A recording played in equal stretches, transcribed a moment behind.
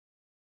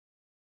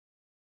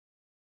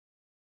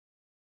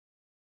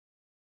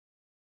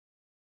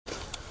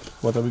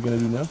What are we gonna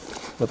do now?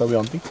 What are we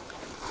hunting?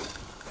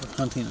 We're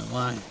hunting a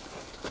lion.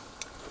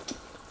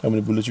 How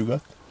many bullets you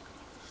got?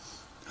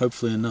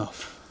 Hopefully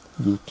enough.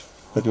 Good.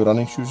 Got your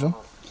running shoes on?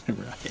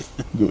 Right.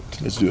 Good.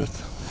 Let's do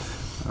it.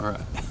 All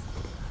right.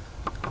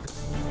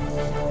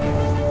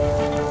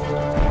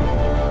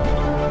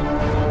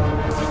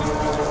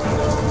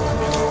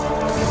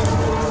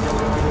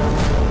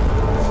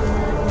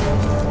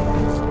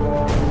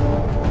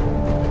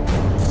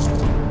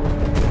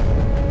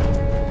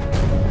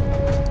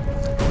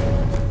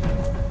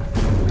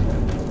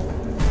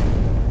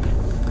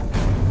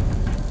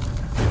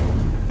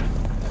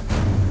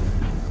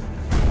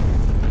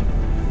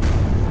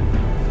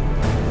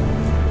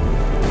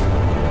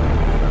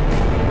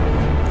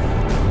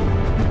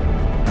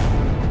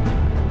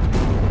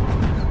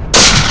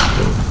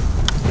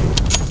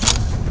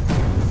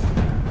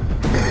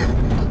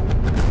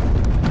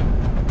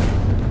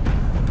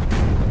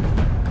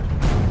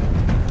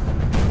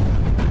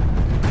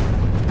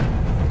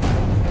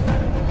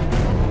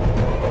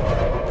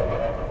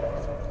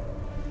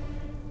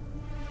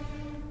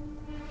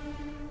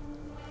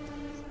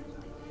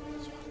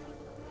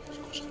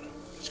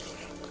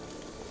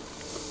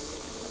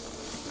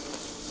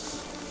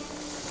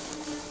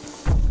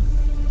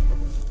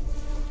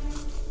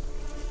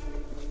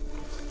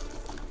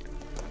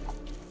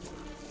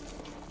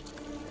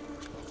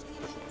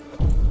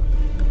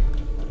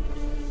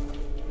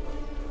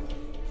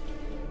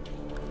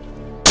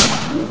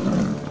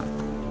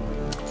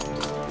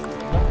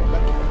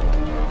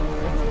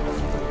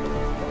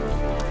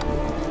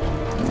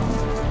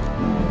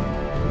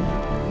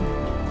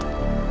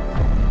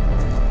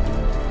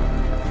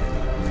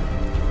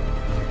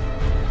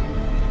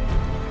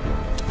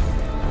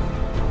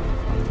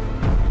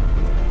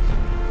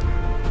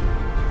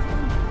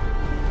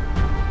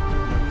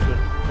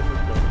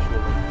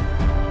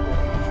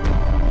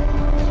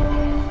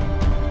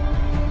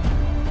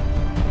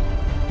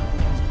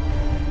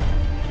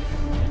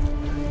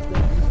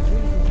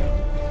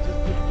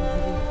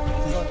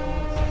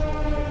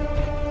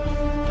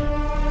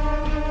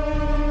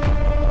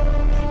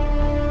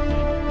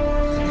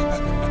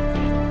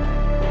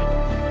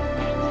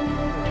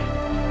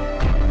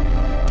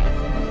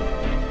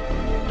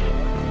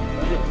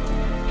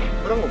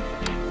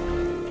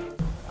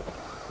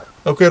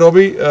 Okay,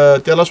 Robbie,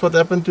 tell us what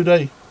happened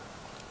today.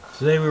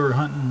 Today we were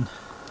hunting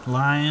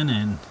lion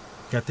and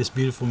got this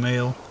beautiful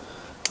male,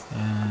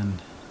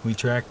 and we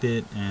tracked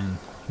it and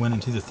went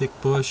into the thick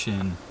bush,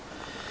 and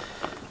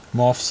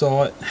moth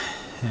saw it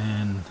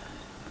and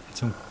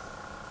some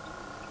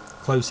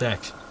close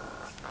action.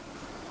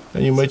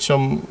 And you made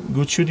some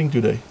good shooting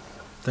today.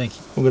 Thank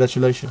you.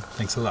 Congratulations.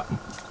 Thanks a lot.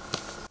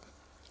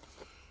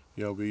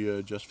 Yeah,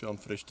 we just found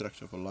fresh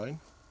tracks of a lion.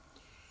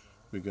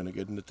 We're gonna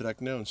get in the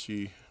track now and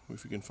see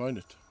if we can find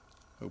it.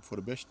 Hope for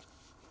the best.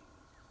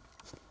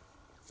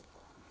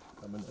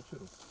 I'm a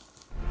natural.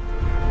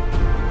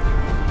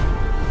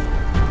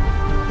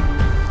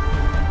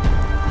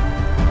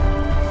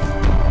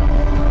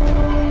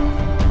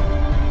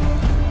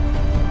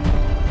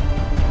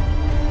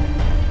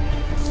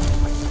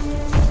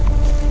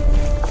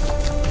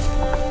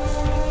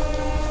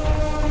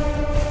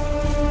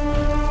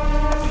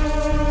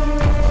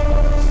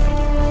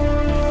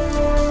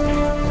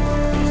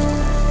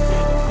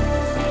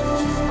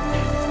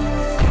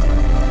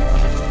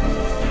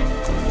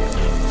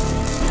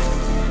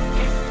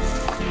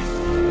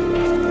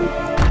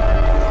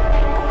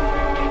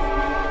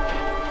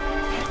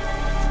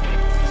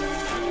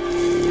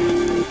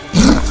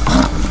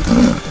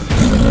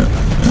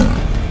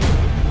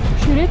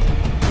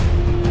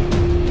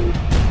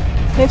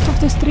 Left of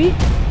the street.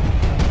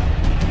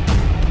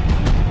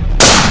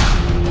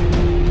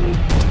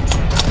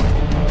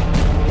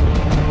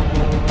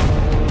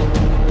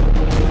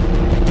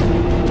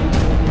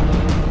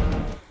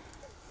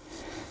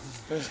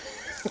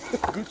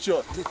 Good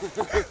shot.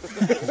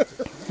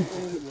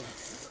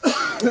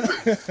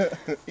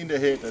 In the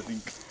head, I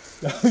think.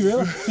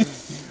 Really?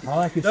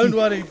 Don't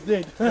worry, it's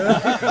dead.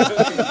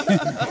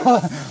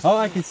 all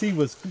I could see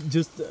was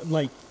just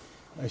like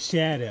a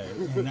shadow,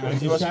 and I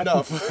just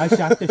I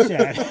shot the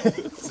shadow.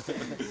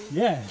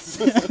 Yes.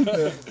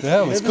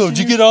 That was cool. Did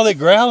you get all that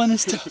growling and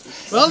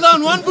stuff? Well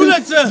done, one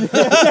bullet, sir.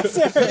 Yes,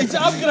 sir. It's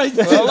an upgrade.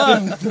 Well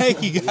done.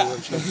 Thank you,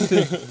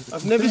 guys.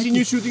 I've never seen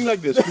you shooting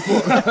like this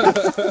before.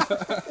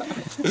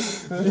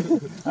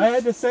 I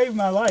had to save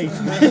my life.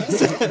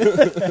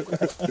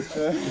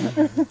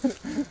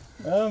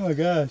 Oh my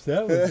gosh,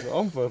 that was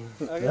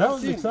that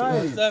was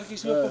exciting.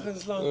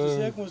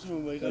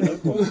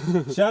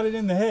 Shot it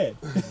in the head.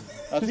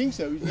 I think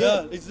so.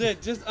 Yeah, it's there,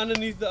 just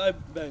underneath the eye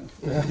bank.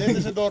 That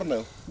is a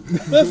doornail.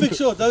 Perfect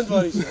shot, don't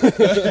worry.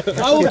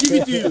 I will give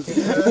it to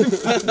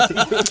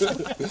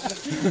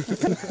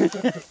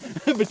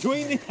you.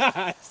 Between the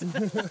eyes.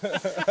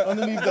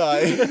 Underneath the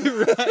eye.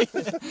 Right.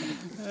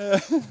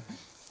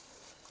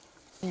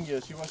 Yeah,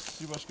 she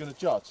was gonna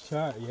charge.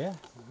 Yeah.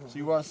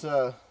 She was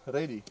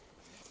ready.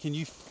 Can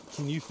you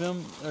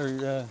film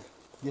or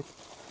get?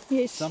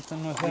 Yes.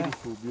 something with that?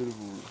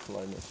 Beautiful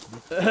lioness.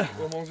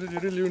 Kom ons het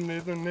hierdie leeu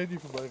net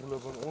hier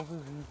verbygeloop en ons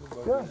is hier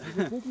verby. Ja,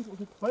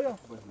 ons het baie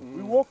verby.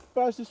 We walked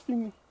past this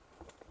thing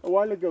a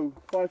while ago,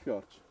 5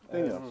 yards,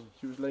 10 yards.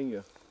 She was laying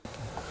here.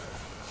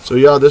 So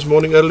yeah, this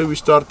morning early we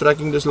start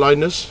tracking this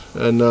lioness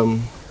and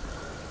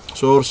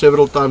saw her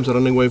several times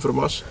running away from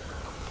us.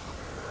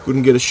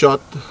 Couldn't get a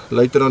shot.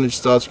 Later on it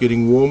starts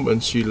getting warm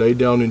and she lay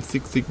down in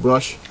thick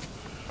brush.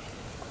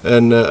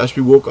 And as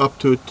we walk up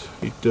to it,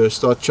 it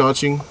starts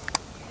charging.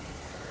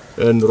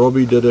 And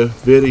Robbie did a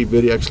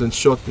very excellent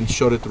shot and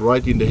shot it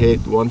right in the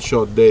head, one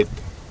shot dead.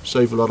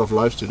 Saved a lot of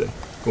lives today.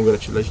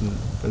 Congratulations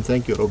and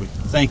thank you, Robbie.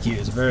 Thank you.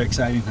 It's a very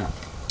exciting hunt.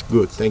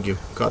 Good, thank you.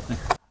 Cut.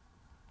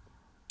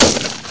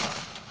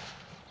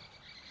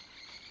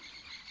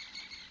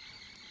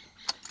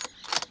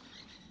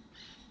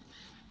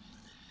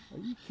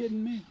 Are you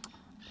kidding me?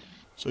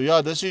 So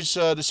yeah, this is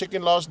the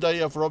second last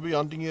day of Robbie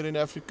hunting here in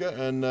Africa,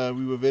 and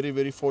we were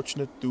very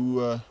fortunate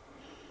to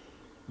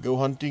go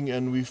hunting,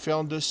 and we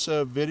found this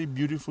very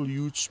beautiful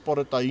huge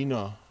spotted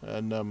hyena,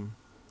 and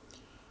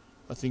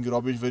I think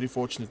Robbie is very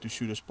fortunate to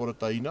shoot a spotted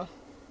hyena,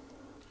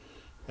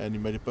 and he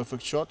made a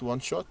perfect shot, one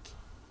shot,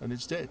 and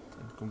it's dead.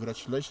 And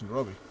congratulations,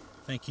 Robbie.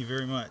 Thank you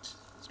very much.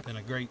 It's been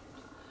a great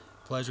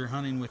pleasure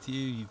hunting with you.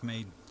 You've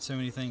made so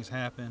many things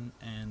happen,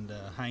 and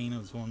hyena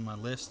was on my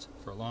list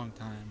for a long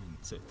time, and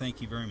so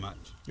thank you very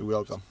much. You're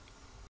welcome.